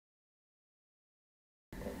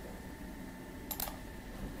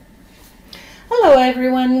Hello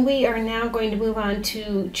everyone, we are now going to move on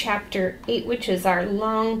to chapter 8, which is our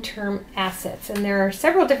long-term assets. And there are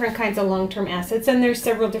several different kinds of long-term assets, and there's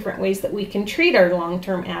several different ways that we can treat our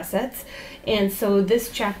long-term assets. And so this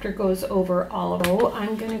chapter goes over all of them.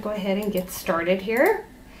 I'm going to go ahead and get started here.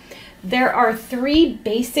 There are three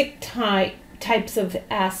basic types of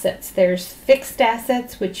assets. There's fixed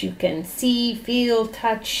assets, which you can see, feel,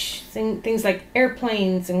 touch, things like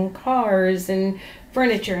airplanes and cars and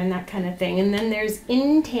furniture and that kind of thing. And then there's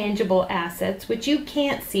intangible assets, which you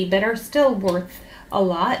can't see but are still worth a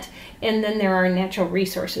lot. And then there are natural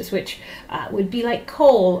resources, which would be like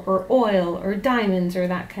coal or oil or diamonds or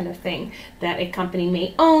that kind of thing that a company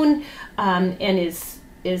may own and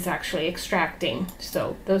is actually extracting.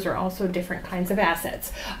 So those are also different kinds of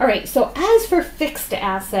assets. All right, so as for fixed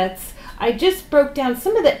assets, I just broke down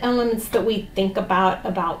some of the elements that we think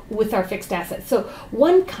about with our fixed assets. So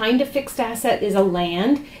one kind of fixed asset is a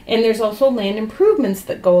land, and there's also land improvements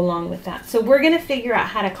that go along with that. So we're going to figure out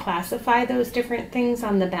how to classify those different things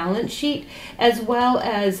on the balance sheet, as well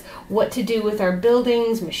as what to do with our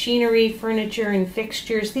buildings, machinery, furniture, and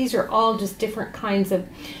fixtures. These are all just different kinds of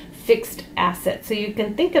fixed assets. So you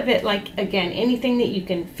can think of it like, again, anything that you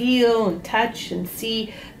can feel and touch and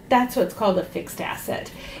see. That's what's called a fixed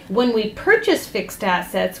asset. When we purchase fixed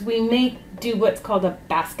assets, we may do what's called a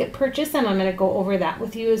basket purchase, and I'm going to go over that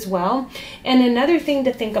with you as well. And another thing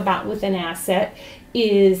to think about with an asset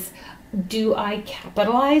is, do I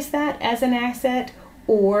capitalize that as an asset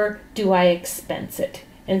or do I expense it?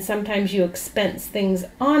 And sometimes you expense things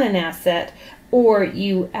on an asset, or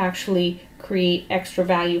you actually create extra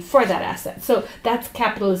value for that asset. So that's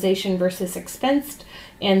capitalization versus expensed.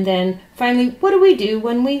 And then finally, what do we do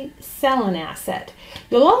when we sell an asset?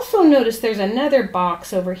 You'll also notice there's another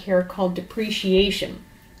box over here called depreciation.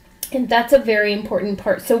 And that's a very important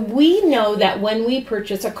part. So we know that when we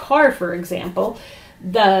purchase a car, for example,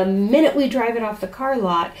 the minute we drive it off the car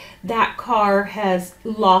lot, that car has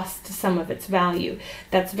lost some of its value.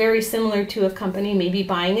 That's very similar to a company maybe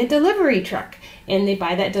buying a delivery truck, and they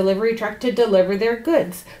buy that delivery truck to deliver their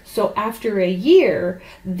goods. So after a year,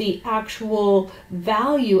 the actual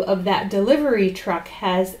value of that delivery truck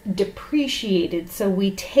has depreciated. So we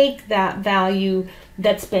take that value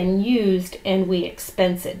that's been used and we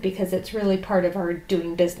expense it because it's really part of our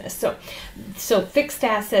doing business. So fixed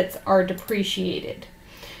assets are depreciated.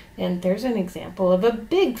 And there's an example of a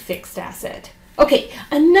big fixed asset. Okay,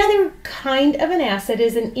 another kind of an asset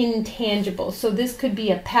is an intangible. So this could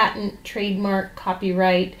be a patent, trademark,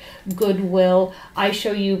 copyright, goodwill. I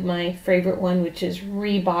show you my favorite one, which is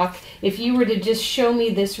Reebok. If you were to just show me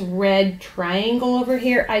this red triangle over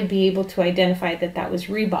here, I'd be able to identify that that was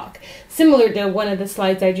Reebok. Similar to one of the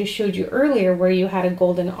slides I just showed you earlier where you had a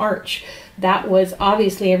golden arch. That was,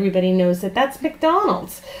 obviously everybody knows that that's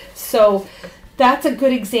McDonald's. So that's a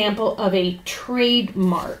good example of a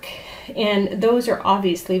trademark. And those are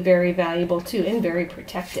obviously very valuable too and very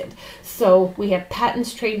protected. So we have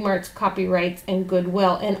patents, trademarks, copyrights, and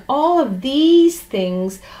goodwill. And all of these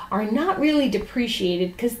things are not really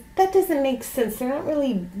depreciated because that doesn't make sense. They're not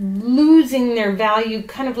really losing their value,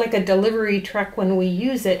 kind of like a delivery truck when we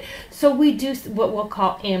use it. So we do what we'll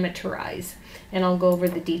call amortize. And I'll go over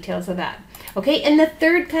the details of that. Okay, and the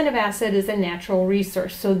third kind of asset is a natural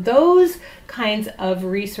resource. So those kinds of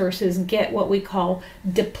resources get what we call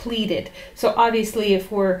depleted. So obviously if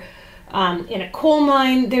we're in a coal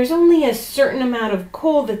mine, there's only a certain amount of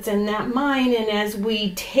coal that's in that mine, and as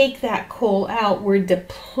we take that coal out, we're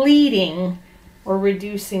depleting or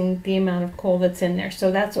reducing the amount of coal that's in there.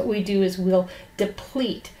 So that's what we do, is we'll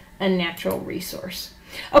deplete a natural resource.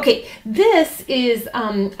 Okay, this is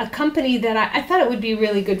a company that I thought it would be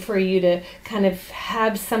really good for you to kind of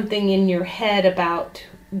have something in your head about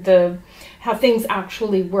how things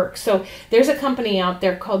actually work. So there's a company out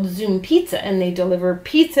there called Zume Pizza, and they deliver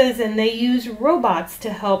pizzas, and they use robots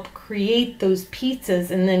to help create those pizzas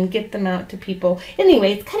and then get them out to people.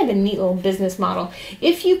 Anyway, it's kind of a neat little business model.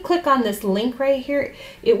 If you click on this link right here,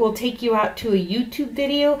 it will take you out to a YouTube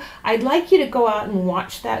video. I'd like you to go out and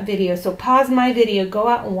watch that video. So pause my video, go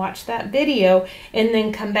out and watch that video, and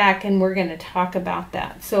then come back and we're going to talk about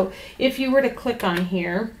that. So if you were to click on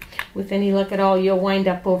here, with any luck at all, you'll wind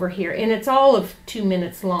up over here, and it's all of 2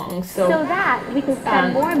 minutes long. So that we can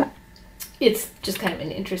spend more. It's just kind of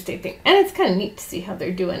an interesting thing, and it's kind of neat to see how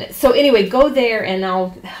they're doing it. So anyway, go there and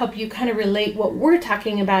I'll help you kind of relate what we're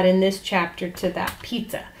talking about in this chapter to that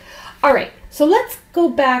pizza. All right, so let's go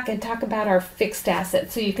back and talk about our fixed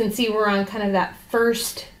assets. So you can see we're on kind of that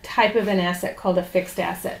first type of an asset called a fixed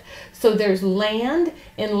asset. So there's land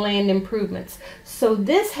and land improvements. So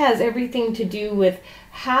this has everything to do with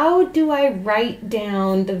how do I write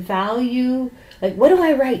down the value, like what do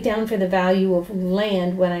I write down for the value of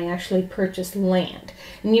land when I actually purchase land?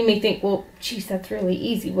 And you may think, well, geez, that's really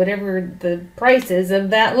easy. Whatever the price is of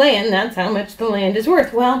that land, that's how much the land is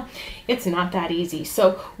worth. Well, it's not that easy.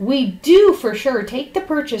 So we do for sure take the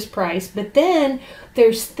purchase price, but then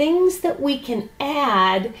there's things that we can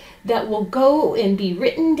add that will go and be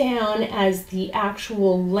written down as the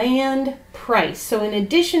actual land price. So in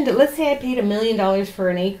addition to, let's say I paid $1 million for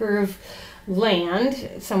an acre of land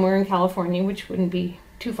somewhere in California, which wouldn't be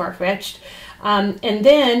too far-fetched. And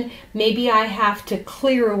then maybe I have to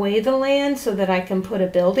clear away the land so that I can put a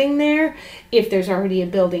building there. If there's already a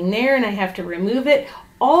building there and I have to remove it,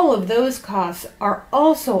 all of those costs are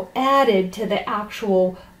also added to the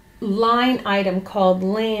actual line item called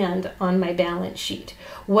land on my balance sheet.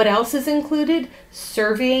 What else is included?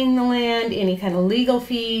 Surveying the land, any kind of legal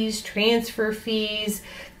fees, transfer fees,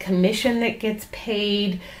 commission that gets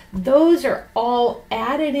paid. Those are all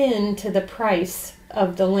added into the price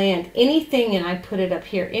of the land. Anything, and I put it up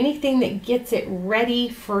here, anything that gets it ready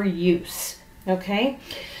for use. Okay?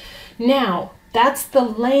 Now, that's the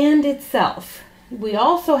land itself. We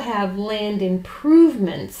also have land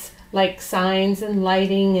improvements like signs and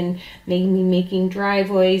lighting and maybe making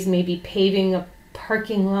driveways, maybe paving a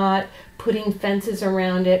parking lot, putting fences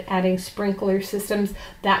around it, adding sprinkler systems,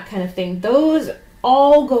 that kind of thing. Those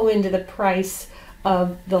all go into the price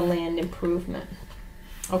of the land improvement.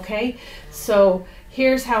 Okay, so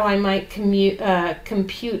here's how I might compute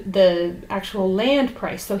the actual land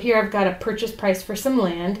price. So here I've got a purchase price for some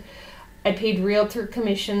land. I paid realtor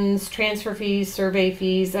commissions, transfer fees, survey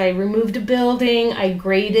fees. I removed a building. I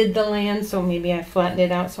graded the land, so maybe I flattened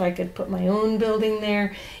it out so I could put my own building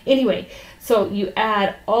there. Anyway, so you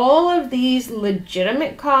add all of these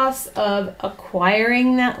legitimate costs of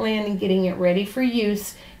acquiring that land and getting it ready for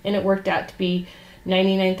use, and it worked out to be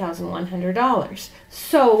 $99,100.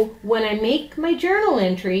 So when I make my journal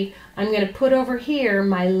entry, I'm going to put over here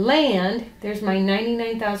my land. There's my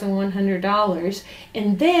 $99,100.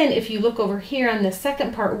 And then if you look over here on the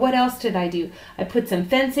second part, what else did I do? I put some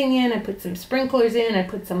fencing in, I put some sprinklers in, I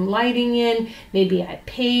put some lighting in, maybe I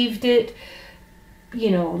paved it,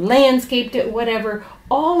 landscaped it, whatever.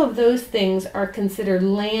 All of those things are considered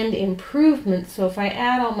land improvements. So if I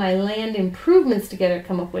add all my land improvements together,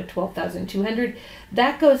 come up with $12,200.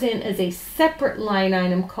 That goes in as a separate line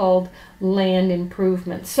item called land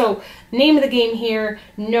improvements. So name of the game here,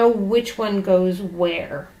 know which one goes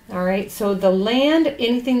where. All right, so the land,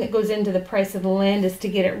 anything that goes into the price of the land is to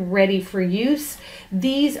get it ready for use.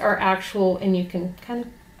 These are actual, and you can kind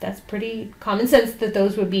of, that's pretty common sense that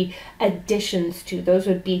those would be additions to, those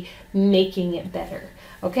would be making it better.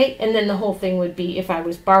 Okay, and then the whole thing would be, if I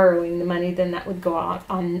was borrowing the money, then that would go out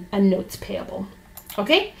on a notes payable.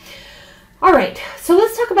 Okay, all right, so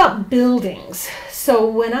let's talk about buildings. So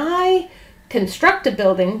when I construct a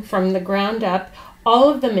building from the ground up,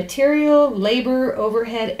 all of the material, labor,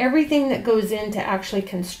 overhead, everything that goes into actually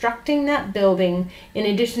constructing that building, in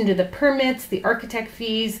addition to the permits, the architect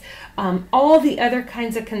fees, all the other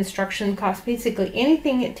kinds of construction costs, basically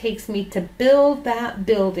anything it takes me to build that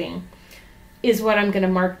building is what I'm going to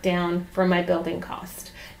mark down for my building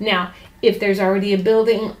cost. Now, if there's already a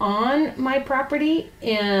building on my property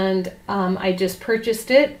and I just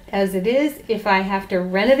purchased it as it is, if I have to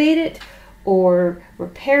renovate it or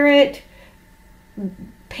repair it,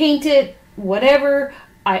 paint it, whatever,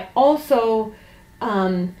 I also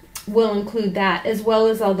will include that, as well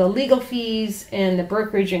as all the legal fees and the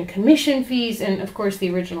brokerage and commission fees, and of course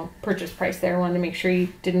the original purchase price there. I wanted to make sure you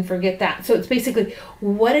didn't forget that. So it's basically,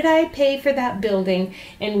 what did I pay for that building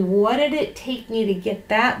and what did it take me to get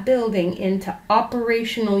that building into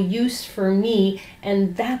operational use for me,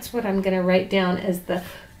 and that's what I'm going to write down as the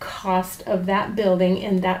cost of that building,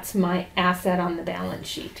 and that's my asset on the balance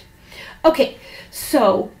sheet. Okay,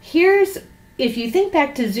 so here's, if you think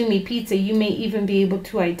back to Zumi Pizza, you may even be able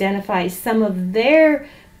to identify some of their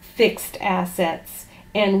fixed assets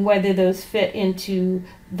and whether those fit into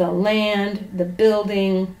the land, the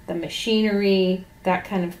building, the machinery, that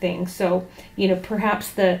kind of thing. So,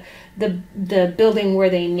 perhaps the building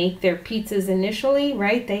where they make their pizzas initially,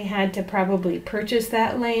 right? They had to probably purchase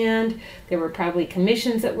that land. There were probably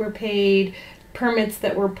commissions that were paid, permits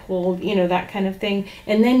that were pulled, that kind of thing.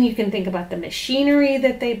 And then you can think about the machinery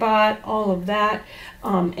that they bought, all of that,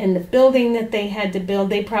 and the building that they had to build.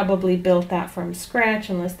 They probably built that from scratch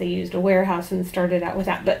unless they used a warehouse and started out with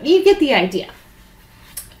that. But you get the idea.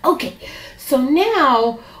 Okay, so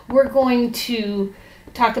now we're going to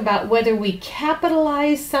talk about whether we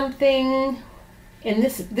capitalize something, and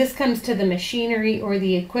this comes to the machinery or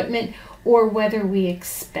the equipment, or whether we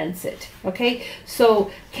expense it. Okay,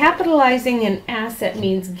 so capitalizing an asset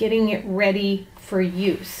means getting it ready for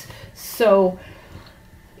use. So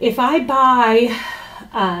if I buy,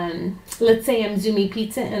 let's say I'm Zumi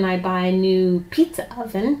Pizza and I buy a new pizza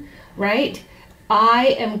oven, right?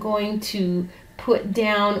 I am going to put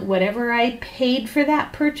down whatever I paid for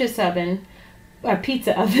that purchase oven,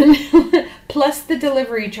 pizza oven, plus the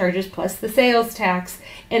delivery charges, plus the sales tax,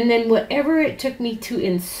 and then whatever it took me to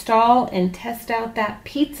install and test out that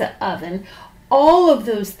pizza oven, all of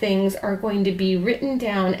those things are going to be written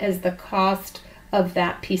down as the cost of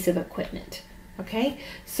that piece of equipment. Okay,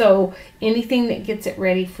 so anything that gets it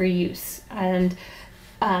ready for use. And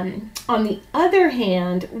on the other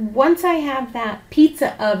hand, once I have that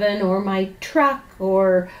pizza oven or my truck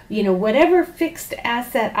or, you know, whatever fixed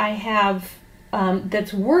asset I have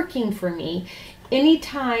that's working for me,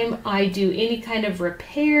 anytime I do any kind of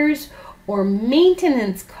repairs or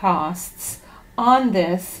maintenance costs on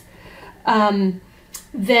this,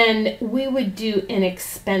 then we would do an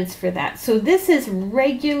expense for that. So this is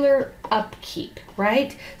regular upkeep,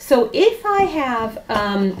 right? So if I have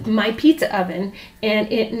my pizza oven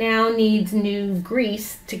and it now needs new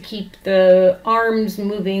grease to keep the arms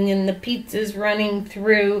moving and the pizzas running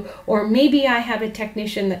through, or maybe I have a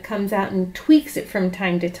technician that comes out and tweaks it from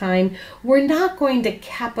time to time, we're not going to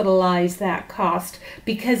capitalize that cost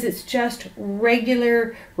because it's just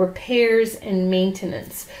regular repairs and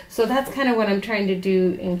maintenance. So that's kind of what I'm trying to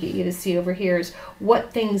do and get you to see over here is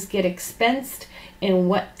what things get expensed and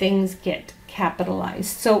what things get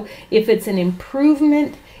capitalized. So if it's an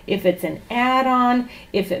improvement, if it's an add-on,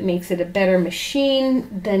 if it makes it a better machine,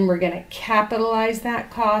 then we're going to capitalize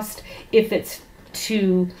that cost. If it's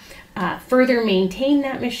to further maintain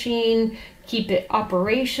that machine, keep it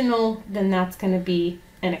operational, then that's going to be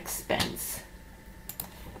an expense.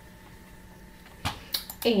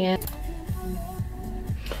 And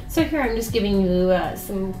so here I'm just giving you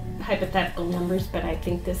some hypothetical numbers, but I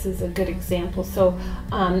think this is a good example. So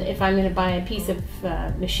if I'm going to buy a piece of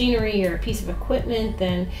machinery or a piece of equipment,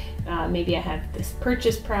 then maybe I have this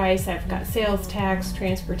purchase price, I've got sales tax,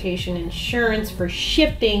 transportation, insurance for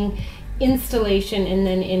shipping, installation, and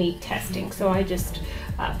then any testing. So I just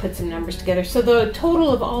put some numbers together. So the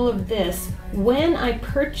total of all of this, when I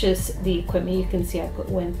purchase the equipment, you can see I put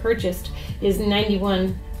when purchased, is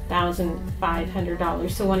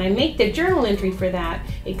 $91,500. So when I make the journal entry for that,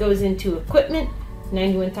 it goes into equipment,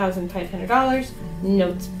 $91,500,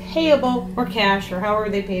 notes payable or cash or however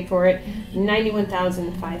they paid for it,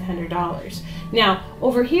 $91,500. Now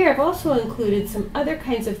over here I've also included some other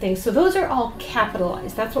kinds of things. So those are all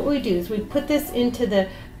capitalized. That's what we do, is we put this into the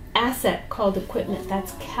asset called equipment.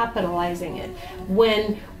 That's capitalizing it.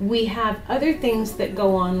 When we have other things that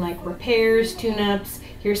go on like repairs, tune-ups,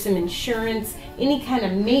 here's some insurance, any kind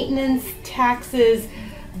of maintenance, taxes,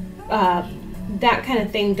 that kind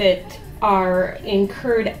of thing that are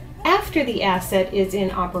incurred after the asset is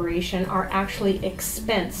in operation are actually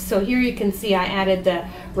expense. So here you can see I added the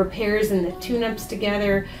repairs and the tune-ups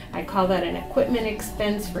together. I call that an equipment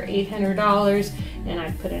expense for $800, and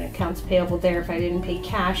I put an accounts payable there if I didn't pay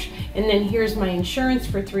cash. And then here's my insurance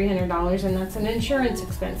for $300, and that's an insurance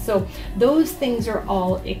expense. So those things are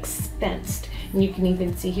all expensed. And you can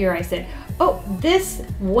even see here I said, oh, this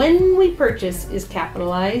when we purchase is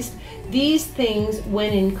capitalized. These things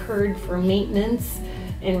when incurred for maintenance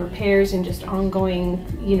and repairs and just ongoing,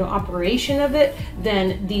 you know, operation of it,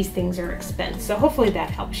 then these things are expense. So hopefully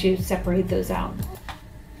that helps you separate those out.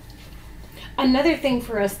 Another thing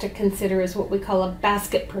for us to consider is what we call a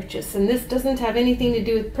basket purchase, and this doesn't have anything to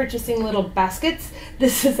do with purchasing little baskets.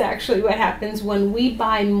 This is actually what happens when we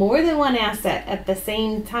buy more than one asset at the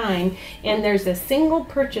same time and there's a single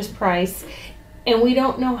purchase price and we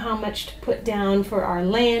don't know how much to put down for our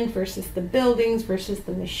land versus the buildings versus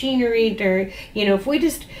the machinery. You know, if we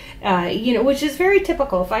just, you know, which is very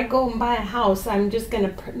typical. If I go and buy a house, I'm just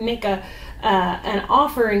going to make an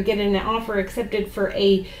offer and get an offer accepted for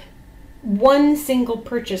a one single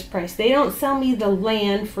purchase price. They don't sell me the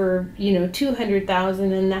land for, you know, $200,000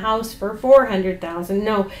 and the house for $400,000.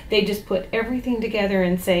 No, they just put everything together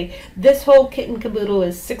and say this whole kit and caboodle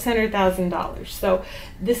is $600,000. So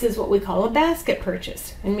this is what we call a basket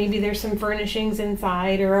purchase, and maybe there's some furnishings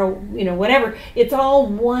inside or a, you know, whatever. It's all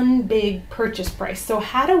one big purchase price. So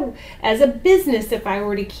how do, as a business, if I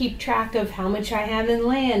were to keep track of how much I have in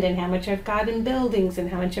land and how much I've got in buildings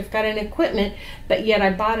and how much I've got in equipment, but yet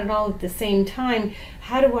I bought it all at the same time,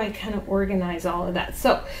 how do I kind of organize all of that?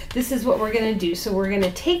 So this is what we're going to do. So we're going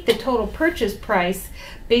to take the total purchase price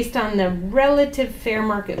based on the relative fair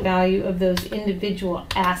market value of those individual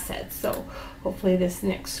assets. So hopefully this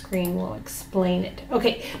next screen will explain it.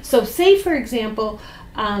 Okay, so say for example,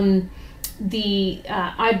 I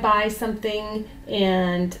buy something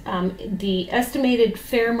and the estimated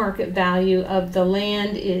fair market value of the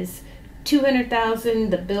land is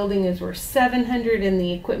 $200,000, the building is worth $700,000, and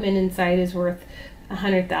the equipment inside is worth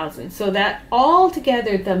 $100,000. So that all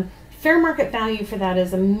together, the fair market value for that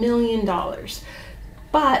is $1 million.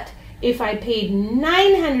 But if I paid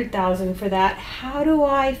 $900,000 for that, how do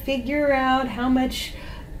I figure out how much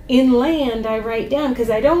in land I write down?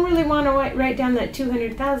 Because I don't really want to write down that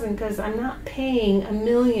 $200,000 because I'm not paying $1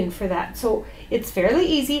 million for that. So it's fairly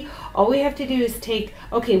easy. All we have to do is take,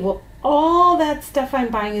 okay, well, all that stuff I'm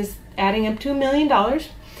buying is adding up to $1 million.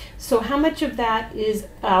 So how much of that is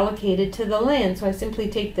allocated to the land? So I simply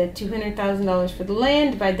take the $200,000 for the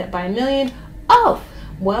land, divide that by $1 million. Oh,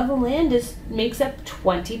 well, the land makes up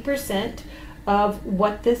 20% of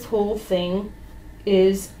what this whole thing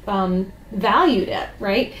is valued at,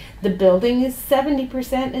 right? The building is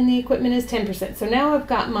 70% and the equipment is 10%. So now I've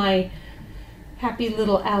got my happy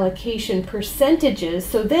little allocation percentages.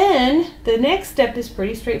 So then the next step is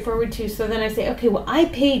pretty straightforward too. So then I say, okay, well, I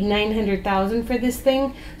paid $900,000 for this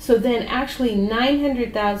thing. So then actually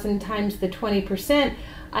 $900,000 times the 20%,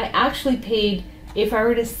 I actually paid, if I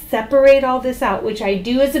were to separate all this out, which I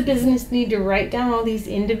do as a business, need to write down all these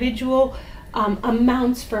individual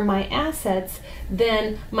amounts for my assets,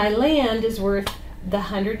 then my land is worth the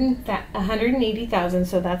 $180,000.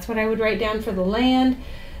 So that's what I would write down for the land.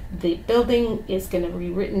 The building is going to be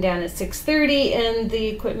written down as $630,000, and the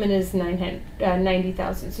equipment is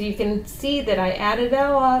 $90,000. So you can see that I added it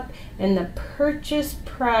all up, and the purchase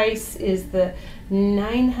price is the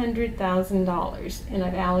 $900,000, and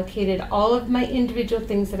I've allocated all of my individual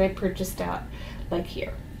things that I purchased out, like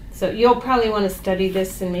here. So you'll probably want to study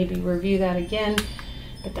this and maybe review that again,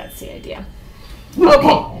 but that's the idea.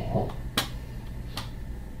 Okay.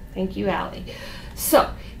 Thank you, Allie.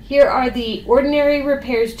 So here are the ordinary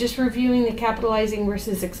repairs, just reviewing the capitalizing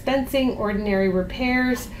versus expensing. Ordinary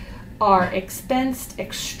repairs are expensed.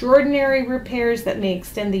 Extraordinary repairs that may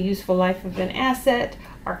extend the useful life of an asset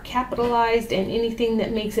are capitalized, and anything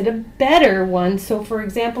that makes it a better one. So for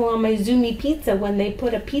example, on my Zumi pizza, when they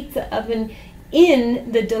put a pizza oven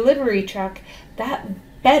in the delivery truck, that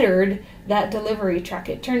bettered that delivery truck.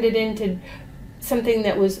 It turned it into something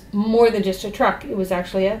that was more than just a truck. It was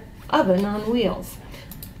actually an oven on wheels.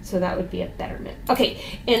 So that would be a betterment.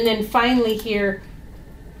 Okay, and then finally here,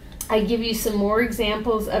 I give you some more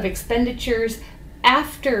examples of expenditures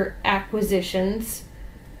after acquisitions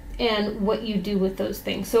and what you do with those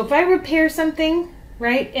things. So if I repair something,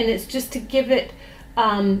 right, and it's just to give it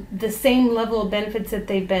the same level of benefits that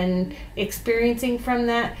they've been experiencing from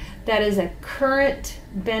that, that is a current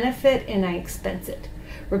benefit and I expense it.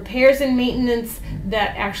 Repairs and maintenance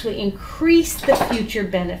that actually increase the future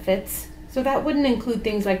benefits. So that wouldn't include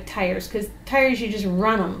things like tires, because tires, you just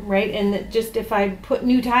run them, right? And that just if I put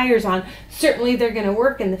new tires on, certainly they're going to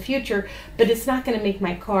work in the future, but it's not going to make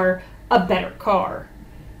my car a better car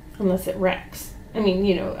unless it wrecks. I mean,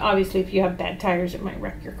 you know, obviously if you have bad tires, it might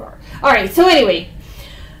wreck your car. All right, so anyway,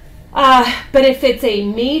 but if it's a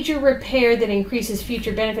major repair that increases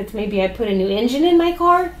future benefits, maybe I put a new engine in my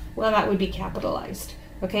car, well, that would be capitalized,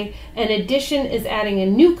 okay? An addition is adding a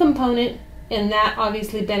new component, and that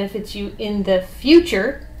obviously benefits you in the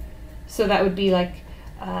future. So that would be like,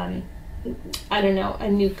 I don't know,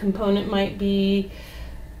 a new component might be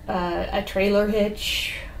a trailer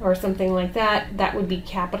hitch or something like that. That would be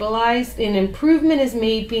capitalized. An improvement is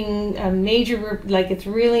making a major, like it's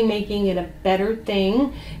really making it a better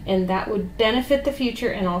thing, and that would benefit the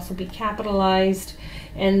future and also be capitalized.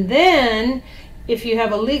 And then if you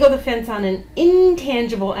have a legal defense on an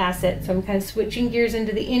intangible asset, so I'm kind of switching gears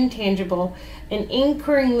into the intangible, an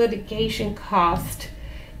incurring litigation cost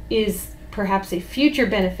is perhaps a future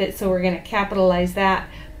benefit, so we're going to capitalize that.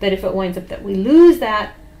 But if it winds up that we lose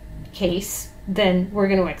that case, then we're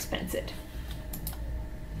going to expense it.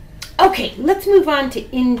 Okay, let's move on to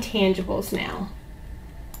intangibles now.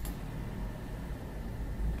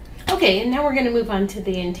 Okay, and now we're going to move on to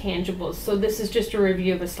the intangibles. So this is just a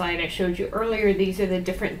review of a slide I showed you earlier. These are the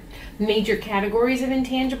different major categories of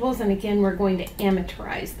intangibles, and again, we're going to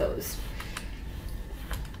amateurize those.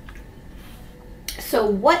 So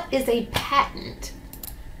what is a patent?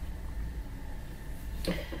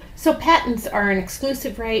 So patents are an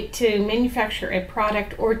exclusive right to manufacture a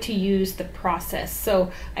product or to use the process.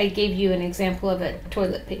 So I gave you an example of a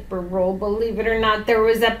toilet paper roll. Believe it or not, there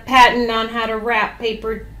was a patent on how to wrap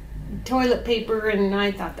toilet paper, and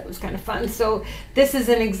I thought that was kind of fun. So this is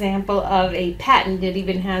an example of a patent. It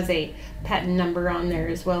even has a patent number on there,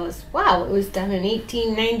 as well as, wow, it was done in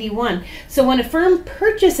 1891. So when a firm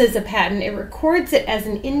purchases a patent, it records it as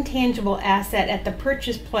an intangible asset at the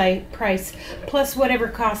purchase price plus whatever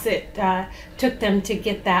costs it took them to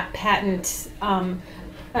get that patent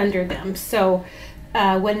under them. So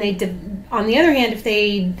when they, on the other hand, if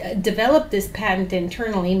they develop this patent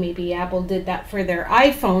internally, maybe Apple did that for their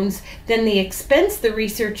iPhones, then they expense the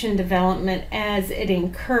research and development as it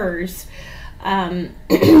incurs. And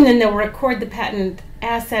they'll record the patent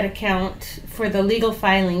asset account for the legal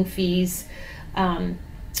filing fees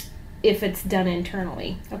if it's done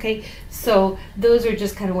internally. Okay, so those are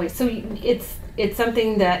just kind of ways. So it's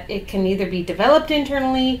something that it can either be developed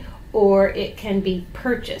internally or it can be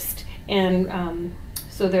purchased. And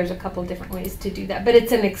so there's a couple different ways to do that, but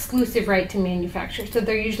it's an exclusive right to manufacture. So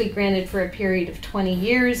they're usually granted for a period of 20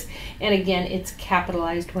 years. And again, it's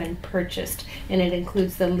capitalized when purchased, and it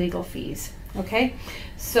includes the legal fees. Okay,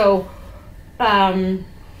 so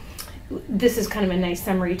this is kind of a nice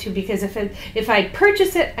summary too, because if I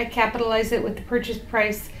purchase it, I capitalize it with the purchase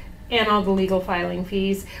price and all the legal filing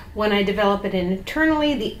fees. When I develop it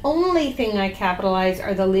internally, the only thing I capitalize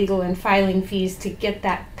are the legal and filing fees to get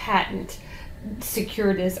that patent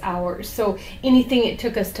secured as ours. So anything it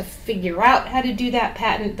took us to figure out how to do that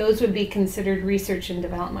patent, those would be considered research and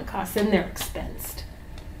development costs, and they're expensed.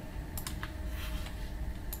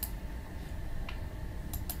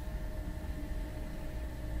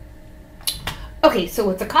 Okay, so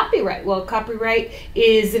what's a copyright? Well, copyright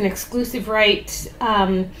is an exclusive right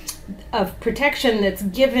of protection that's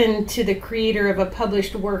given to the creator of a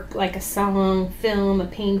published work, like a song, film, a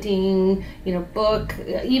painting, book,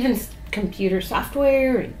 even computer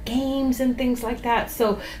software, games, and things like that.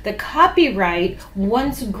 So the copyright,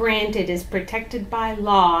 once granted, is protected by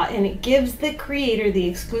law, and it gives the creator the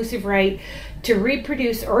exclusive right to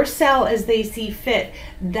reproduce or sell as they see fit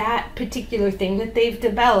that particular thing that they've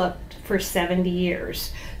developed for 70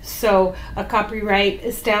 years. So a copyright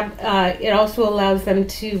it also allows them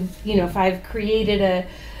to, if I've created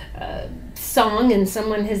a song and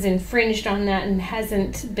someone has infringed on that and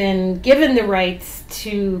hasn't been given the rights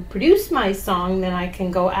to produce my song, then I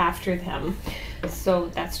can go after them. So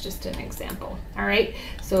that's just an example. All right,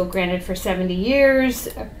 so granted for 70 years,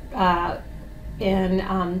 and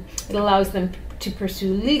it allows them to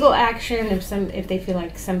pursue legal action if they feel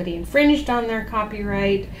like somebody infringed on their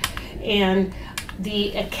copyright. And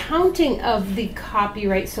the accounting of the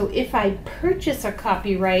copyright, so if I purchase a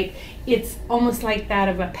copyright, it's almost like that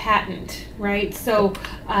of a patent, right? So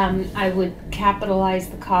I would capitalize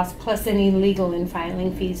the cost plus any legal and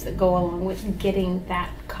filing fees that go along with getting that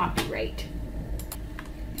copyright.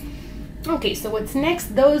 Okay, so what's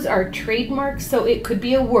next? Those are trademarks. So it could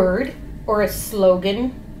be a word or a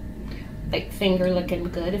slogan, like finger looking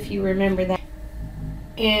good, if you remember that.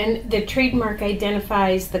 And the trademark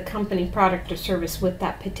identifies the company, product, or service with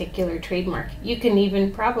that particular trademark. You can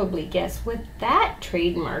even probably guess what that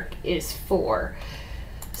trademark is for.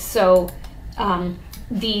 So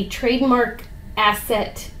the trademark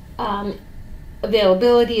asset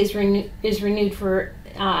availability is renewed for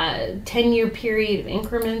 10-year period of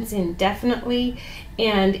increments indefinitely.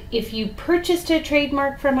 And if you purchased a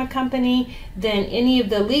trademark from a company, then any of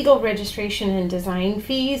the legal registration and design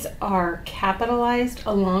fees are capitalized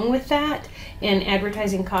along with that, and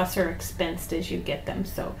advertising costs are expensed as you get them.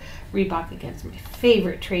 So Reebok, again, is my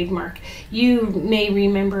favorite trademark. You may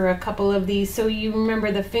remember a couple of these. So you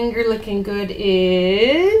remember the finger looking good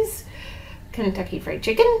is Kentucky Fried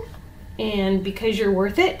Chicken, and Because You're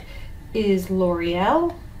Worth It is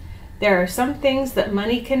L'Oreal. There are some things that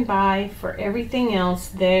money can buy. For everything else,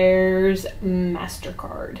 there's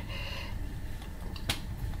MasterCard.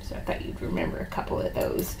 So I thought you'd remember a couple of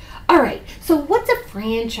those. All right, so what's a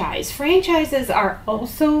franchise? Franchises are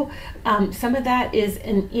also, some of that is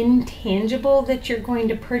an intangible that you're going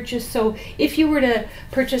to purchase. So if you were to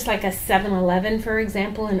purchase like a 7-Eleven, for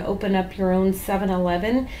example, and open up your own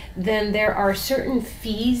 7-Eleven, then there are certain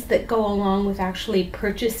fees that go along with actually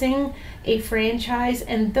purchasing a franchise,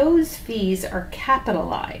 and those fees are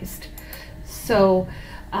capitalized. So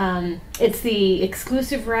It's the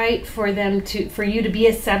exclusive right for you to be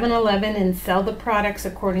a 7-Eleven and sell the products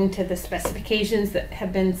according to the specifications that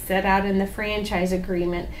have been set out in the franchise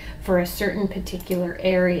agreement for a certain particular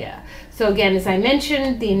area. So again, as I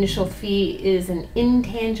mentioned, the initial fee is an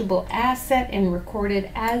intangible asset and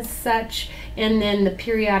recorded as such, and then the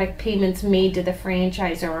periodic payments made to the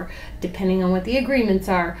franchisor, depending on what the agreements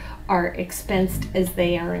are expensed as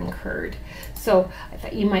they are incurred. So I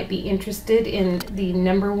thought you might be interested in the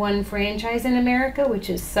 #1 franchise in America, which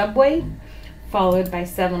is Subway, followed by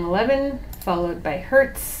 7-Eleven, followed by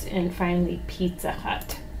Hertz, and finally Pizza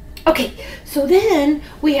Hut. Okay, so then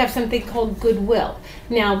we have something called goodwill.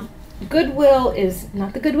 Now, goodwill is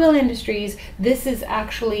not the Goodwill Industries. This is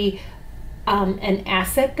actually an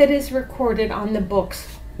asset that is recorded on the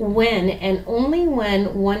books when and only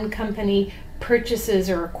when one company purchases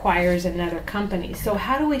or acquires another company. So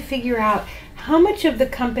how do we figure out how much of the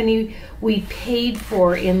company we paid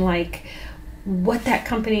for in like what that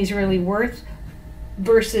company is really worth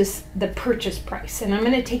versus the purchase price? And I'm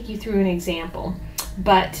going to take you through an example,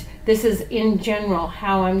 but this is in general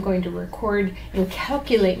how I'm going to record and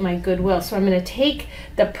calculate my goodwill. So I'm going to take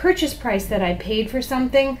the purchase price that I paid for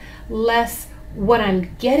something less what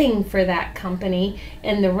I'm getting for that company,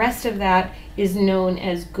 and the rest of that is known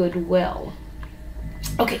as goodwill.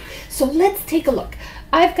 Okay, so let's take a look.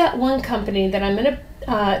 I've got one company that I'm going to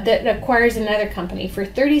that acquires another company for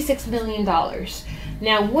 $36 million.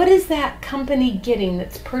 Now, what is that company getting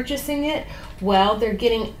that's purchasing it? Well, they're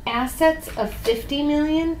getting assets of $50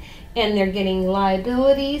 million, and they're getting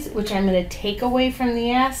liabilities, which I'm going to take away from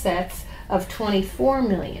the assets, of $24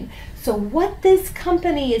 million. So what this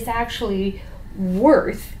company is actually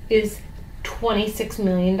worth is $26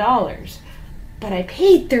 million. But I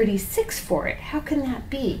paid 36 for it. How can that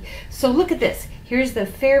be? So look at this. Here's the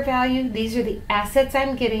fair value. These are the assets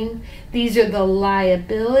I'm getting. These are the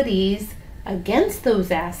liabilities against those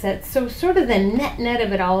assets. So sort of the net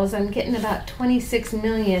of it all is I'm getting about 26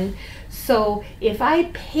 million. So if I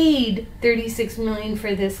paid 36 million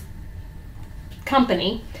for this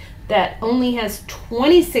company that only has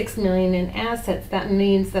 26 million in assets, that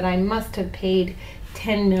means that I must have paid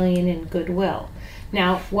 10 million in goodwill.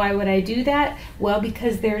 Now, why would I do that? Well,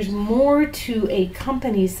 because there's more to a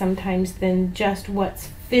company sometimes than just what's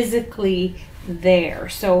physically there.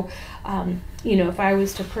 So, you know, if I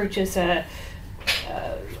was to purchase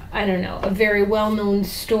I don't know, a very well-known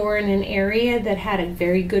store in an area that had a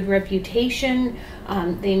very good reputation,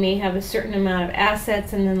 they may have a certain amount of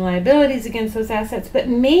assets and then liabilities against those assets, but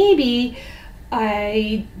maybe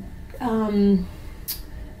I,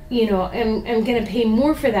 you know, I'm going to pay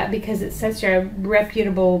more for that because it's such a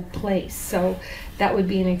reputable place. So that would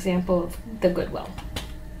be an example of the goodwill.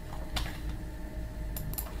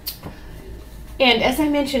 And as I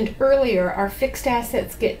mentioned earlier, our fixed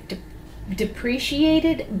assets get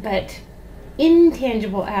depreciated, but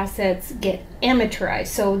intangible assets get amortized.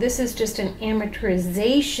 So this is just an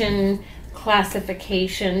amortization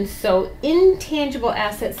classification. So intangible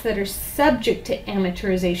assets that are subject to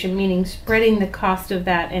amortization, meaning spreading the cost of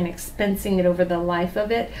that and expensing it over the life of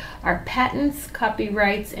it, are patents,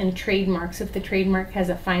 copyrights, and trademarks if the trademark has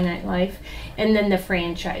a finite life, and then the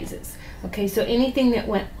franchises. Okay, so anything that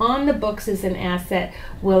went on the books as an asset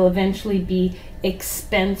will eventually be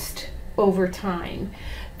expensed over time.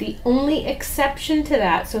 The only exception to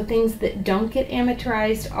that, so things that don't get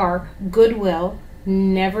amortized, are goodwill,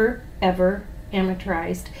 never ever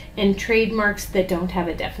amortized, and trademarks that don't have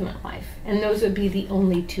a definite life. And those would be the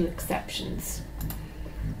only two exceptions.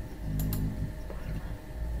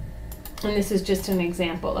 And this is just an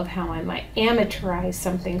example of how I might amortize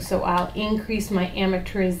something. So I'll increase my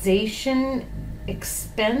amortization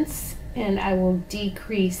expense and I will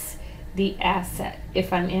decrease the asset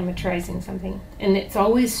if I'm amortizing something. And it's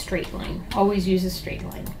always straight line, always use a straight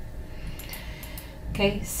line.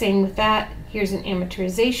 Okay, same with that. Here's an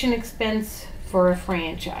amortization expense for a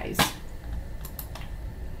franchise.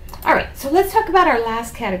 All right, so let's talk about our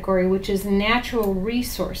last category, which is natural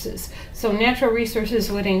resources. So natural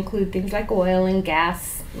resources would include things like oil and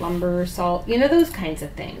gas, lumber, salt, you know, those kinds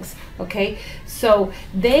of things. Okay, so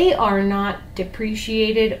they are not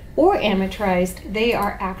depreciated or amortized, they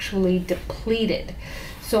are actually depleted.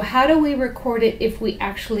 So how do we record it if we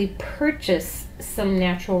actually purchase some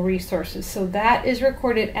natural resources? So that is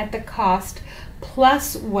recorded at the cost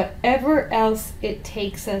plus whatever else it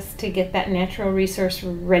takes us to get that natural resource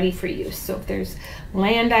ready for use. So if there's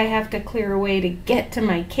land I have to clear away to get to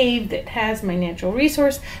my cave that has my natural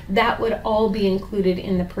resource, that would all be included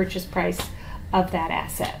in the purchase price of that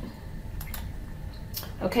asset.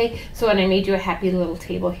 Okay, so and I made you a happy little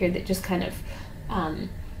table here that just kind of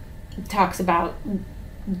talks about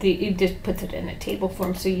it just puts it in a table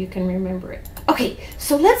form so you can remember it. Okay,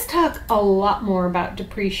 so let's talk a lot more about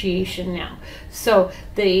depreciation now. So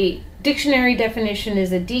the dictionary definition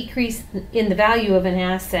is a decrease in the value of an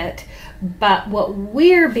asset, but what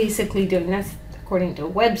we're basically doing, that's according to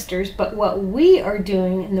Webster's, but what we are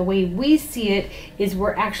doing and the way we see it is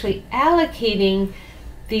we're actually allocating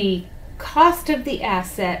the cost of the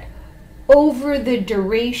asset over the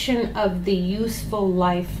duration of the useful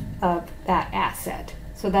life of that asset.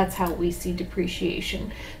 So that's how we see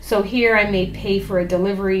depreciation. So here I may pay for a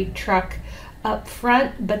delivery truck up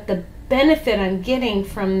front, but the benefit I'm getting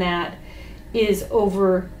from that is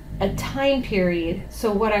over a time period.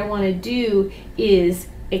 So what I want to do is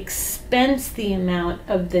expense the amount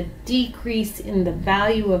of the decrease in the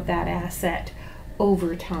value of that asset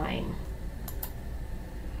over time.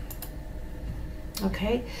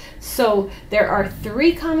 Okay, so there are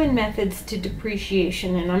 3 common methods to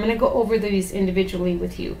depreciation, and I'm going to go over these individually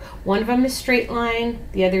with you. One of them is straight line,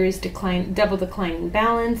 the other is double declining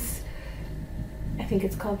balance. I think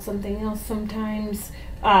it's called something else sometimes,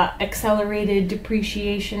 accelerated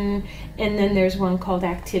depreciation, and then there's one called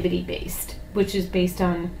activity based, which is based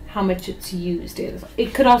on how much it's used.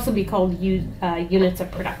 It could also be called units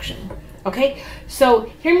of production. Okay, so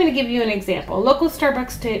here I'm going to give you an example. A local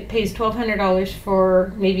Starbucks pays $1,200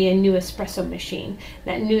 for maybe a new espresso machine.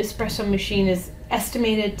 That new espresso machine is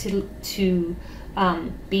estimated to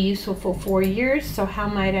be useful for 4 years. So how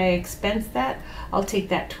might I expense that? I'll take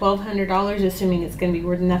that $1,200, assuming it's going to be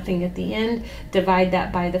worth nothing at the end, divide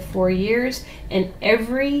that by the 4 years, and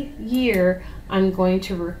every year I'm going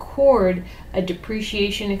to record a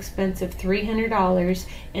depreciation expense of $300,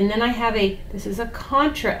 and then I have this is a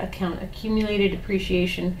contra account, accumulated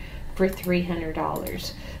depreciation for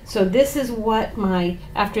 $300. So this is what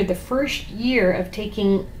after the first year of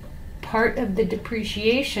taking part of the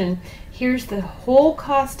depreciation, here's the whole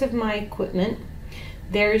cost of my equipment.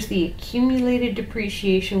 There's the accumulated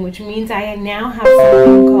depreciation, which means I now have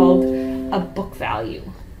something called a book value.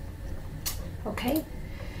 Okay?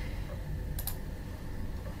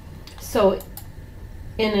 So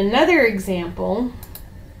in another example,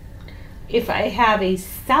 if I have a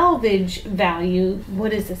salvage value,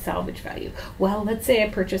 what is a salvage value? Well, let's say I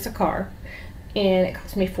purchase a car and it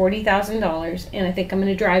costs me $40,000 and I think I'm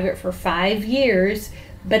going to drive it for 5 years,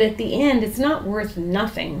 but at the end it's not worth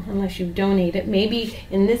nothing unless you donate it. Maybe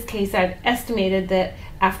in this case I've estimated that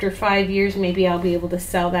after 5 years maybe I'll be able to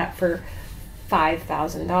sell that for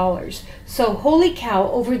 $5,000. So holy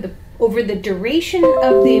cow, over the duration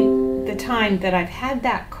of the time that I've had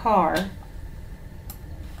that car,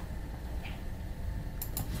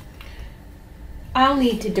 I'll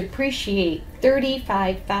need to depreciate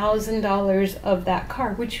 $35,000 of that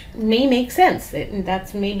car, which may make sense.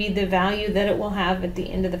 That's maybe the value that it will have at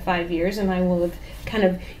the end of the 5 years, and I will have kind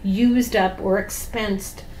of used up or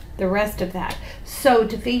expensed the rest of that. So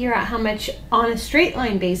to figure out how much on a straight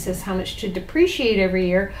line basis, how much to depreciate every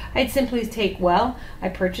year, I'd simply take, well, I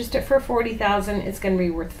purchased it for $40,000, it's going to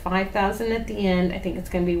be worth $5,000 at the end. I think it's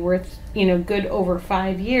going to be worth, good over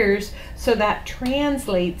 5 years. So that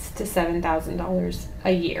translates to $7,000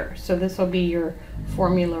 a year. So this will be your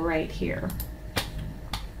formula right here.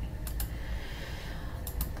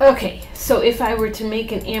 Okay, so if I were to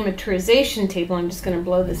make an amortization table, I'm just going to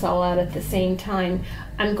blow this all out at the same time.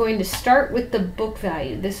 I'm going to start with the book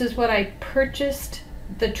value. This is what I purchased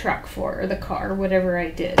the truck for, or the car, whatever I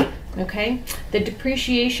did. Okay, the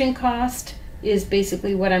depreciation cost is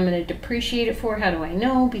basically what I'm going to depreciate it for. How do I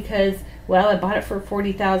know? Because, well, I bought it for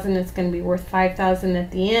 $40,000. It's going to be worth $5,000 at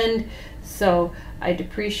the end. So I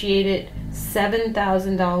depreciate it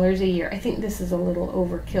 $7,000 a year. I think this is a little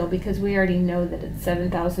overkill because we already know that it's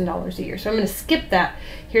 $7,000 a year. So I'm going to skip that.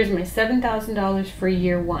 Here's my $7,000 for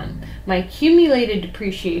year 1. My accumulated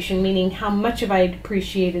depreciation, meaning how much have I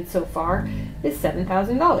depreciated so far, is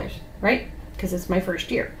 $7,000, right? Because it's my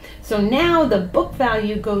first year. So now the book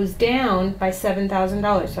value goes down by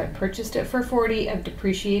 $7,000. So I purchased it for $40,000, I've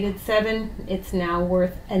depreciated $7,000. It's now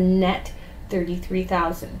worth a net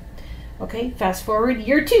 $33,000. Okay, fast forward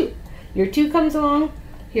year 2. Year 2 comes along.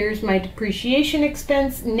 Here's my depreciation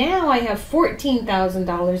expense. Now I have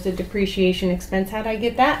 $14,000 of depreciation expense. How did I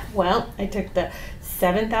get that? Well, I took the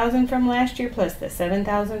 $7,000 from last year plus the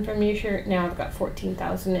 $7,000 from this year. Now I've got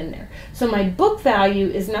 $14,000 in there. So my book value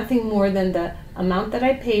is nothing more than the amount that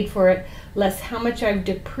I paid for it less how much I've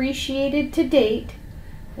depreciated to date,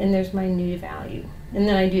 and there's my new value. And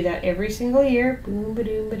then I do that every single year. Boom,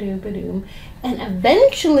 ba-doom, ba-doom, ba-doom. And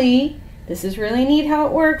eventually, this is really neat how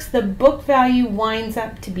it works, the book value winds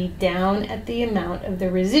up to be down at the amount of the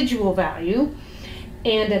residual value.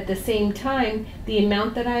 And at the same time, the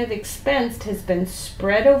amount that I've expensed has been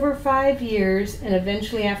spread over 5 years, and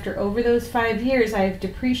eventually over those 5 years, I've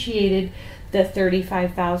depreciated the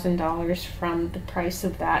 $35,000 from the price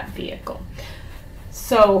of that vehicle.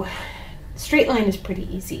 So straight line is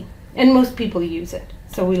pretty easy, and most people use it.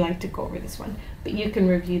 So we like to go over this one, but you can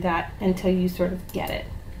review that until you sort of get it.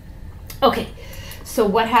 Okay, so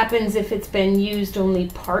what happens if it's been used only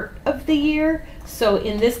part of the year? So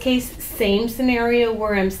in this case, same scenario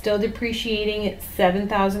where I'm still depreciating at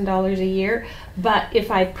 $7,000 a year, but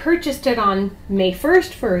if I purchased it on May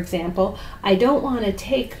 1st, for example, I don't want to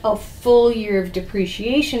take a full year of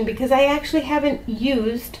depreciation because I actually haven't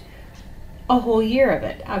used a whole year of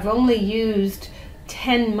it. I've only used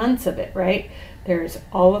 10 months of it, right? There's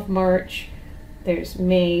all of March, there's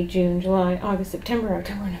May, June, July, August, September,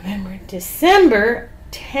 October, November, December,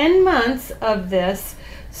 10 months of this.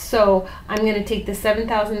 So I'm going to take the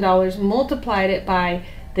 $7,000, multiplied it by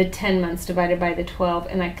the 10 months divided by the 12,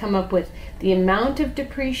 and I come up with the amount of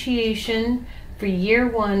depreciation for year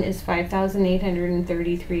 1 is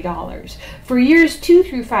 $5,833. For years 2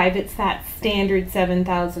 through 5, it's that standard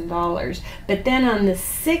 $7,000. But then on the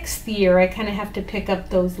 6th year, I kind of have to pick up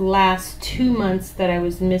those last 2 months that I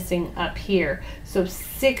was missing up here. So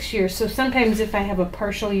 6 years. So sometimes if I have a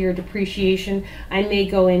partial year depreciation, I may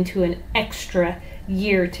go into an extra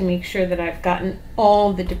year to make sure that I've gotten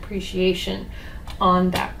all the depreciation on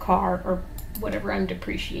that car or whatever I'm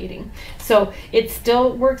depreciating. So it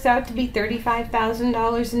still works out to be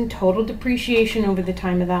 $35,000 in total depreciation over the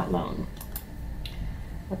time of that loan.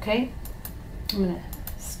 Okay, I'm going to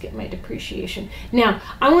skip my depreciation. Now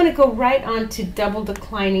I want to go right on to double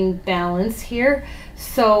declining balance here.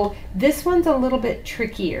 So this one's a little bit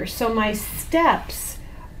trickier. So my steps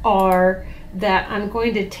are that I'm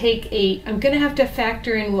going to have to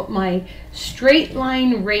factor in what my straight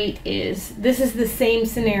line rate is. This is the same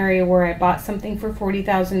scenario where I bought something for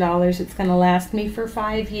 $40,000. It's going to last me for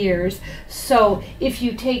 5 years. So if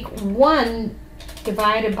you take 1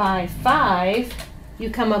 divided by 5, you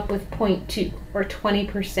come up with 0.2 or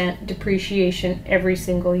 20% depreciation every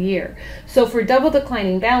single year. So for double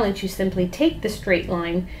declining balance, you simply take the straight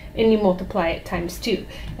line and you multiply it times 2.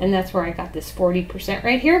 And that's where I got this 40%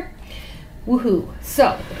 right here. Woohoo.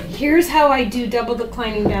 So here's how I do double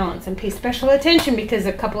declining balance, and pay special attention because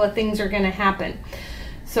a couple of things are going to happen.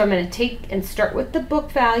 So I'm going to take and start with the book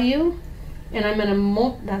value, and I'm going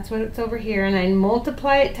to that's what it's over here, and I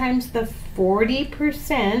multiply it times the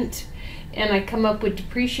 40%, and I come up with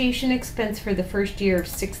depreciation expense for the first year of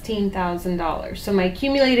 $16,000. So my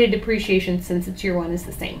accumulated depreciation since it's year 1 is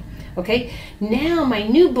the same. Okay, now my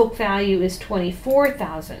new book value is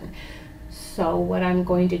 $24,000. So what I'm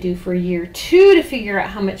going to do for year 2 to figure out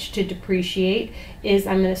how much to depreciate is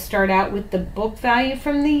I'm going to start out with the book value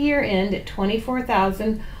from the year end at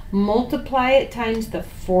 $24,000, multiply it times the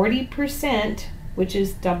 40%, which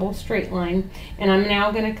is double straight line, and I'm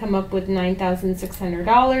now going to come up with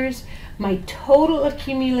 $9,600. My total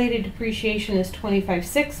accumulated depreciation is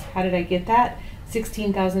 $25,600. How did I get that?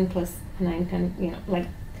 $16,000 plus 900, like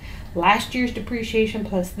last year's depreciation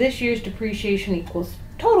plus this year's depreciation equals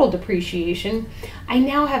total depreciation. I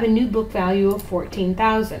now have a new book value of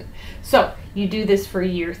 $14,000. So you do this for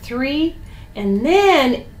year 3, and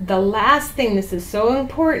then the last thing, this is so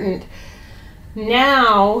important.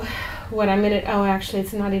 Now what I'm going to, actually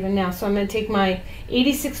it's not even now. So I'm going to take my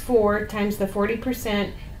 86.4 times the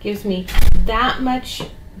 40% gives me that much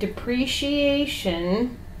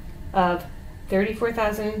depreciation of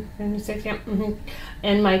 $34,056,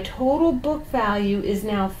 and my total book value is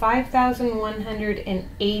now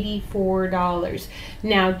 $5,184.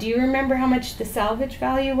 Now, do you remember how much the salvage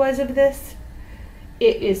value was of this?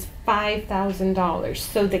 It is $5,000.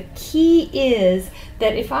 So the key is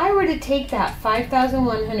that if I were to take that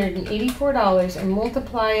 $5,184 and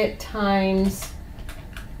multiply it times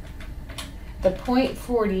the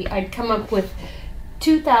 0.40, I'd come up with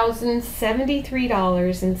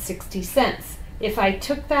 $2,073.60. If I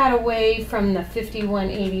took that away from the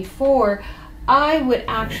 $5,184, I would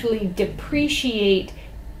actually depreciate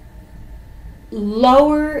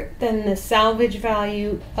lower than the salvage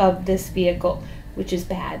value of this vehicle, which is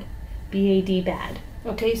bad. B-A-D, bad.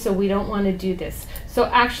 Okay, so we don't want to do this. So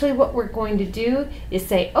actually what we're going to do is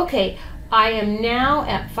say, okay, I am now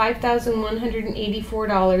at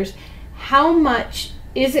 $5,184. How much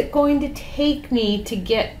is it going to take me to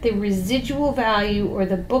get the residual value or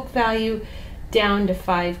the book value down to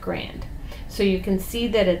 $5,000? So you can see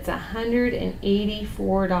that it's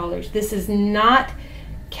 $184. This is not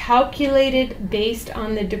calculated based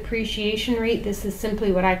on the depreciation rate. This is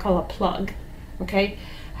simply what I call a plug. Okay,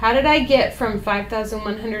 how did I get from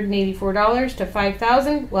 $5,184 to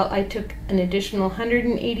 $5,000? Well, I took an additional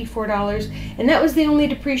 $184, and that was the only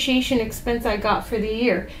depreciation expense I got for the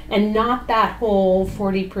year, and not that whole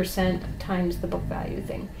 40% times the book value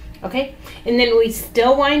thing. Okay, and then we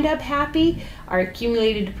still wind up happy. Our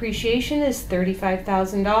accumulated depreciation is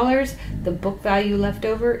 $35,000. The book value left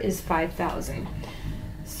over is $5,000.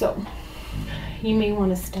 So you may want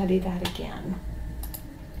to study that again.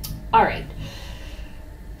 All right.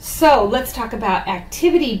 So let's talk about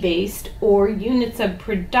activity-based or units of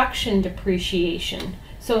production depreciation.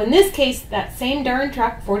 So in this case, that same darn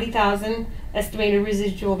truck, $40,000, estimated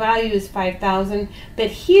residual value is $5,000, but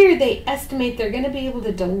here they estimate they're going to be able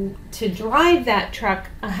to drive that truck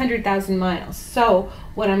 100,000 miles. So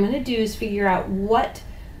what I'm going to do is figure out what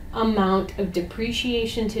amount of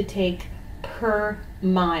depreciation to take per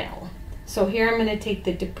mile. So here I'm going to take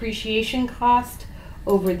the depreciation cost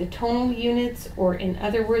over the total units, or in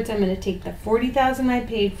other words, I'm going to take the $40,000 I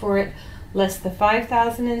paid for it, less the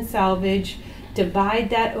 $5,000 in salvage, divide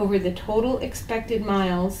that over the total expected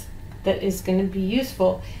miles that is going to be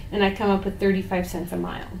useful, and I come up with 35 cents a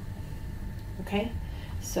mile. Okay,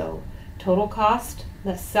 so total cost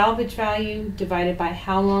less salvage value divided by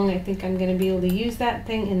how long I think I'm going to be able to use that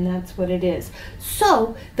thing, and that's what it is.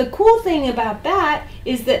 So the cool thing about that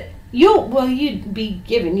is that you'd be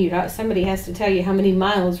given, somebody has to tell you how many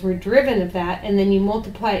miles were driven of that, and then you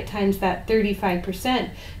multiply it times that 35%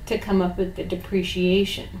 to come up with the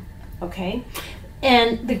depreciation. Okay,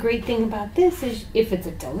 and the great thing about this is if it's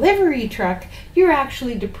a delivery truck, you're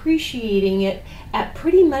actually depreciating it at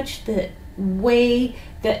pretty much the way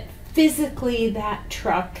that physically that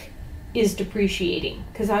truck is depreciating,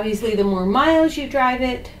 because obviously the more miles you drive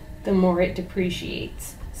it, the more it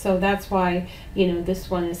depreciates. So that's why, this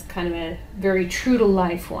one is kind of a very true to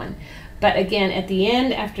life one. But again, at the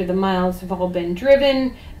end, after the miles have all been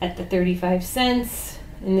driven at the 35 cents,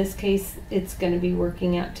 in this case, it's going to be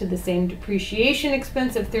working out to the same depreciation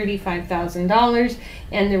expense of $35,000,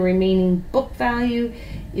 and the remaining book value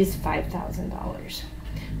is $5,000.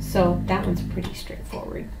 So that one's pretty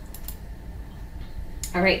straightforward.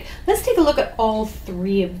 All right, let's take a look at all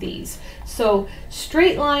three of these. So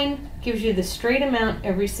straight line gives you the straight amount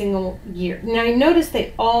every single year. Now notice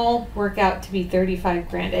they all work out to be 35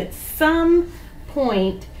 grand. At some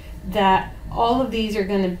point that all of these are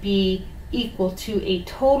going to be equal to a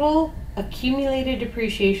total accumulated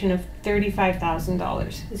depreciation of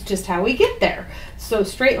 $35,000. It's just how we get there. So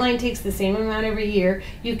straight line takes the same amount every year.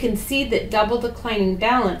 You can see that double declining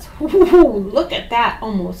balance, look at that,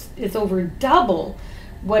 almost it's over double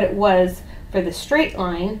what it was for the straight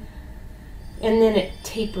line, and then it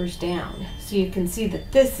tapers down. So you can see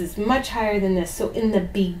that this is much higher than this. So in the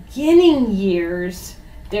beginning years,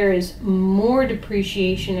 there is more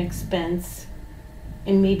depreciation expense,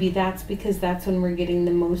 and maybe that's because that's when we're getting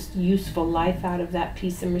the most useful life out of that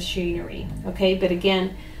piece of machinery. Okay, but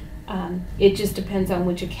again, it just depends on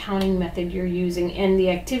which accounting method you're using, and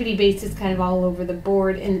the activity base is kind of all over the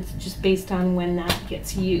board, and it's just based on when that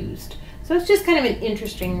gets used. So it's just kind of an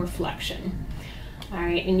interesting reflection. All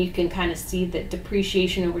right, and you can kind of see that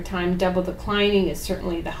depreciation over time, double declining, is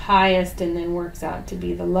certainly the highest and then works out to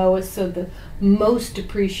be the lowest. So the most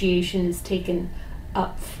depreciation is taken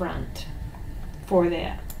up front for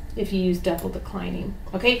that if you use double declining.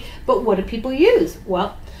 Okay, but what do people use?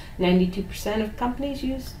 Well, 92% of companies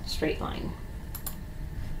use straight line.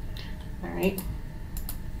 All right.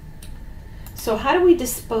 So how do we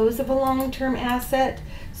dispose of a long-term asset?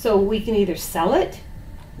 So we can either sell it,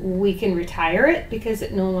 we can retire it because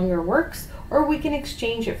it no longer works, or we can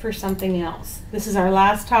exchange it for something else. This is our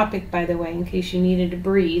last topic, by the way, in case you needed to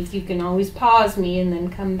breathe. You can always pause me and then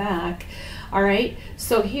come back. All right,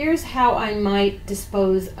 so here's how I might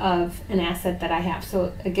dispose of an asset that I have.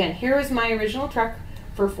 So again, here is my original truck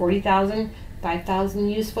for $40,000,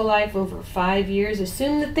 $5,000 useful life over 5 years.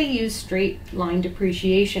 Assume that they use straight line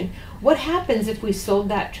depreciation. What happens if we sold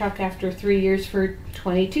that truck after 3 years for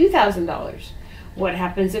 $22,000? What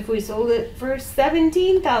happens if we sold it for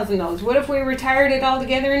 $17,000? What if we retired it all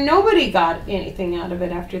together and nobody got anything out of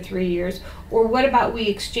it after 3 years? Or what about we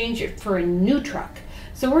exchange it for a new truck?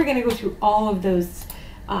 So we're going to go through all of those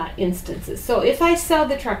instances. So if I sell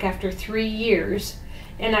the truck after 3 years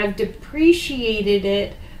and I've depreciated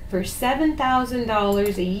it for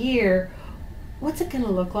 $7,000 a year, what's it going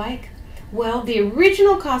to look like? Well, the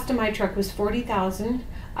original cost of my truck was $40,000.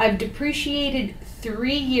 I've depreciated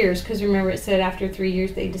 3 years, because remember it said after 3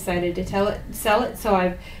 years they decided to sell it. So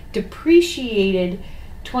I've depreciated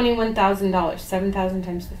 $21,000, 7,000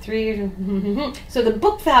 times the 3 years. So the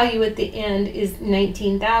book value at the end is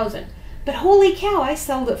 $19,000. But holy cow, I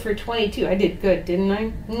sold it for 22. I did good, didn't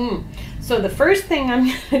I? So the first thing I'm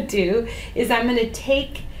going to do is I'm going to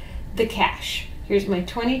take the cash. Here's my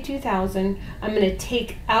 22,000. I'm going to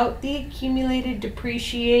take out the accumulated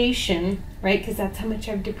depreciation, right? Because that's how much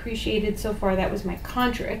I've depreciated so far. That was my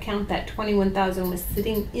contra account. That 21,000 was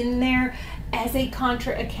sitting in there as a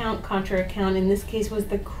contra account. Contra account in this case was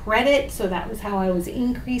the credit, so that was how I was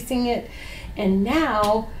increasing it. And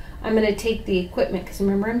now I'm going to take the equipment, because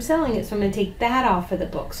remember I'm selling it, so I'm going to take that off of the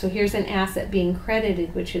book. So here's an asset being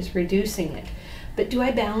credited, which is reducing it. But do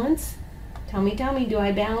I balance? Tell me, do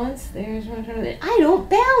I balance? There's one. I don't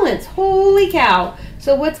balance. Holy cow.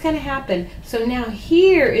 So what's going to happen? So now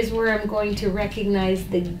here is where I'm going to recognize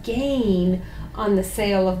the gain on the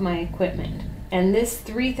sale of my equipment. And this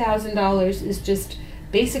 $3,000 is just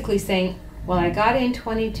basically saying, well, I got in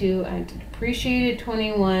 22, I depreciated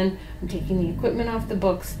 21, I'm taking the equipment off the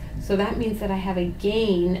books, so that means that I have a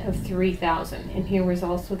gain of 3,000. And here was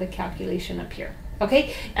also the calculation up here.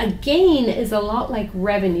 Okay, a gain is a lot like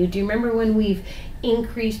revenue. Do you remember when we've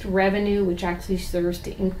increased revenue, which actually serves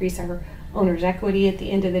to increase our owner's equity at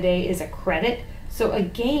the end of the day, is a credit? So a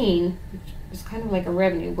gain is kind of like a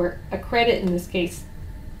revenue, where a credit in this case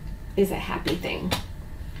is a happy thing.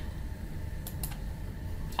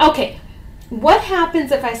 Okay, what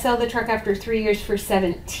happens if I sell the truck after 3 years for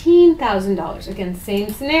 $17,000? Again,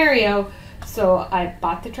 same scenario. So I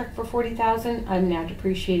bought the truck for $40,000. I've now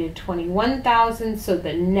depreciated $21,000. So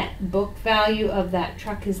the net book value of that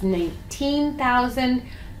truck is $19,000,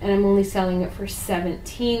 and I'm only selling it for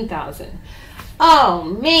 $17,000. Oh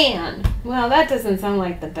man, well that doesn't sound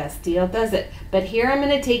like the best deal, does it? But here I'm going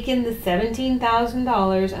to take in the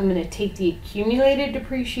 $17,000. I'm going to take the accumulated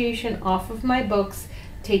depreciation off of my books,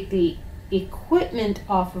 take the equipment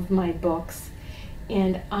off of my books,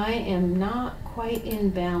 and I am not quite in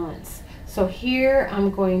balance. So here I'm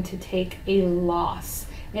going to take a loss.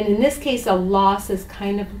 And in this case, a loss is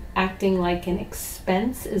kind of acting like an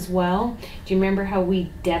expense as well. Do you remember how we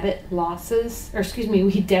debit losses, or excuse me,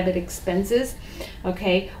 we debit expenses?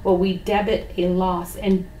 Okay, well, we debit a loss,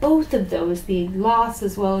 and both of those, the loss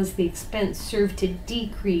as well as the expense, serve to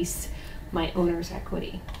decrease my owner's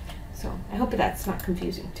equity. So I hope that's not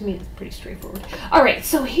confusing. To me, it's pretty straightforward. All right,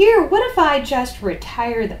 so here, what if I just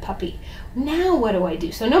retire the puppy? Now what do I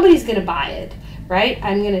do? So nobody's going to buy it, right?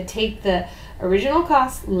 I'm going to take the original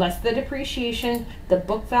cost less the depreciation. The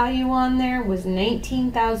book value on there was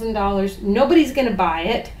 $19,000. Nobody's going to buy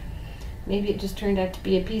it. Maybe it just turned out to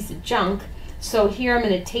be a piece of junk. So here I'm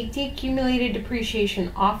going to take the accumulated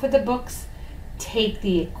depreciation off of the books, take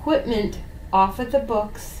the equipment off of the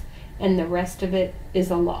books, and the rest of it is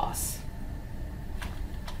a loss.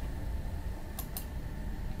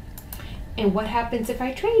 And what happens if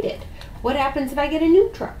I trade it? What happens if I get a new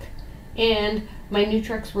truck? And my new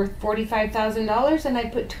truck's worth $45,000 and I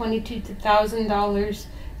put $22,000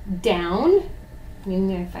 down,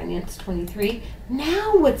 meaning I financed 23.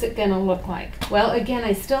 Now what's it gonna look like? Well, again,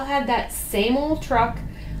 I still had that same old truck,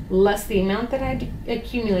 less the amount that I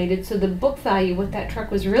accumulated. So the book value, what that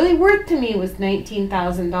truck was really worth to me, was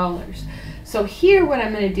 $19,000. So here what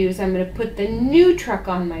I'm going to do is I'm going to put the new truck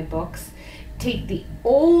on my books, take the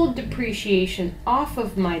old depreciation off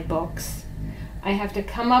of my books. I have to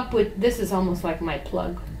come up with, this is almost like my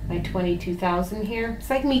plug, my 22,000 here. It's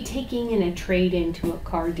like me taking in a trade-in to a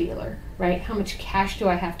car dealer, right? How much cash do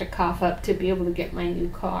I have to cough up to be able to get my new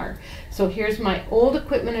car? So here's my old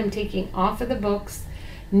equipment I'm taking off of the books.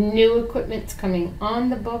 New equipment's coming on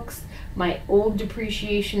the books, my old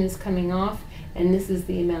depreciation is coming off, and this is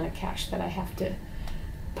the amount of cash that I have to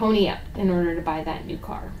pony up in order to buy that new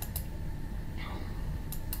car.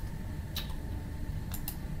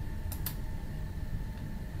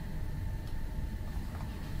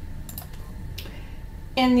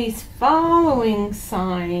 And these following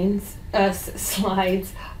slides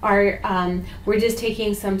are, we're just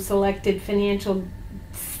taking some selected financial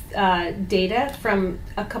data from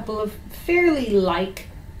a couple of fairly like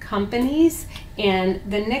companies, and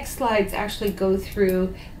the next slides actually go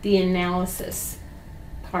through the analysis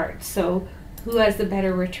part. So who has the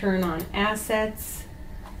better return on assets?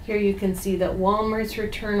 Here you can see that Walmart's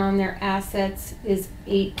return on their assets is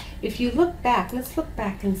 8. If you look back, let's look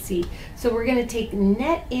back and see. So we're going to take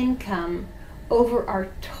net income over our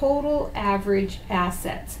total average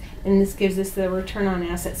assets, and this gives us the return on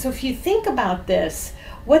assets. So if you think about this,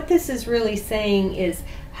 what this is really saying is,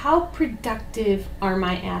 how productive are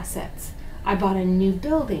my assets? I bought a new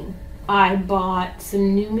building, I bought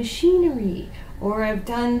some new machinery, or I've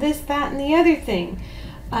done this, that, and the other thing.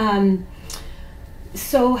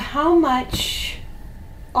 So how much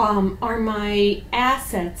are my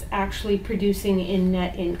assets actually producing in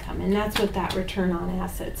net income? And that's what that return on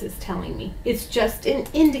assets is telling me. It's just an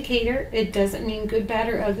indicator. It doesn't mean good, bad,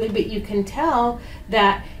 or ugly, but you can tell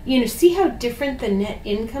that, see how different the net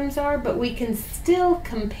incomes are, but we can still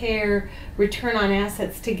compare return on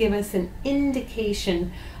assets to give us an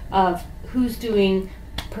indication of who's doing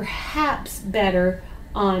perhaps better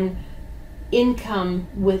on income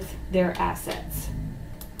with their assets.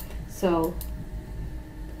 So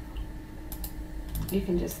you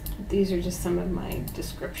can these are just some of my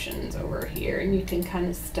descriptions over here, and you can kind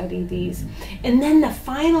of study these. And then the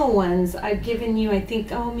final ones, I've given you, I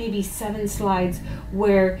think, maybe 7 slides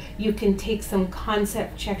where you can take some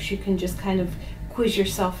concept checks. You can just kind of quiz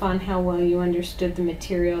yourself on how well you understood the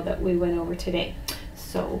material that we went over today.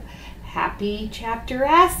 So happy chapter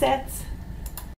assets.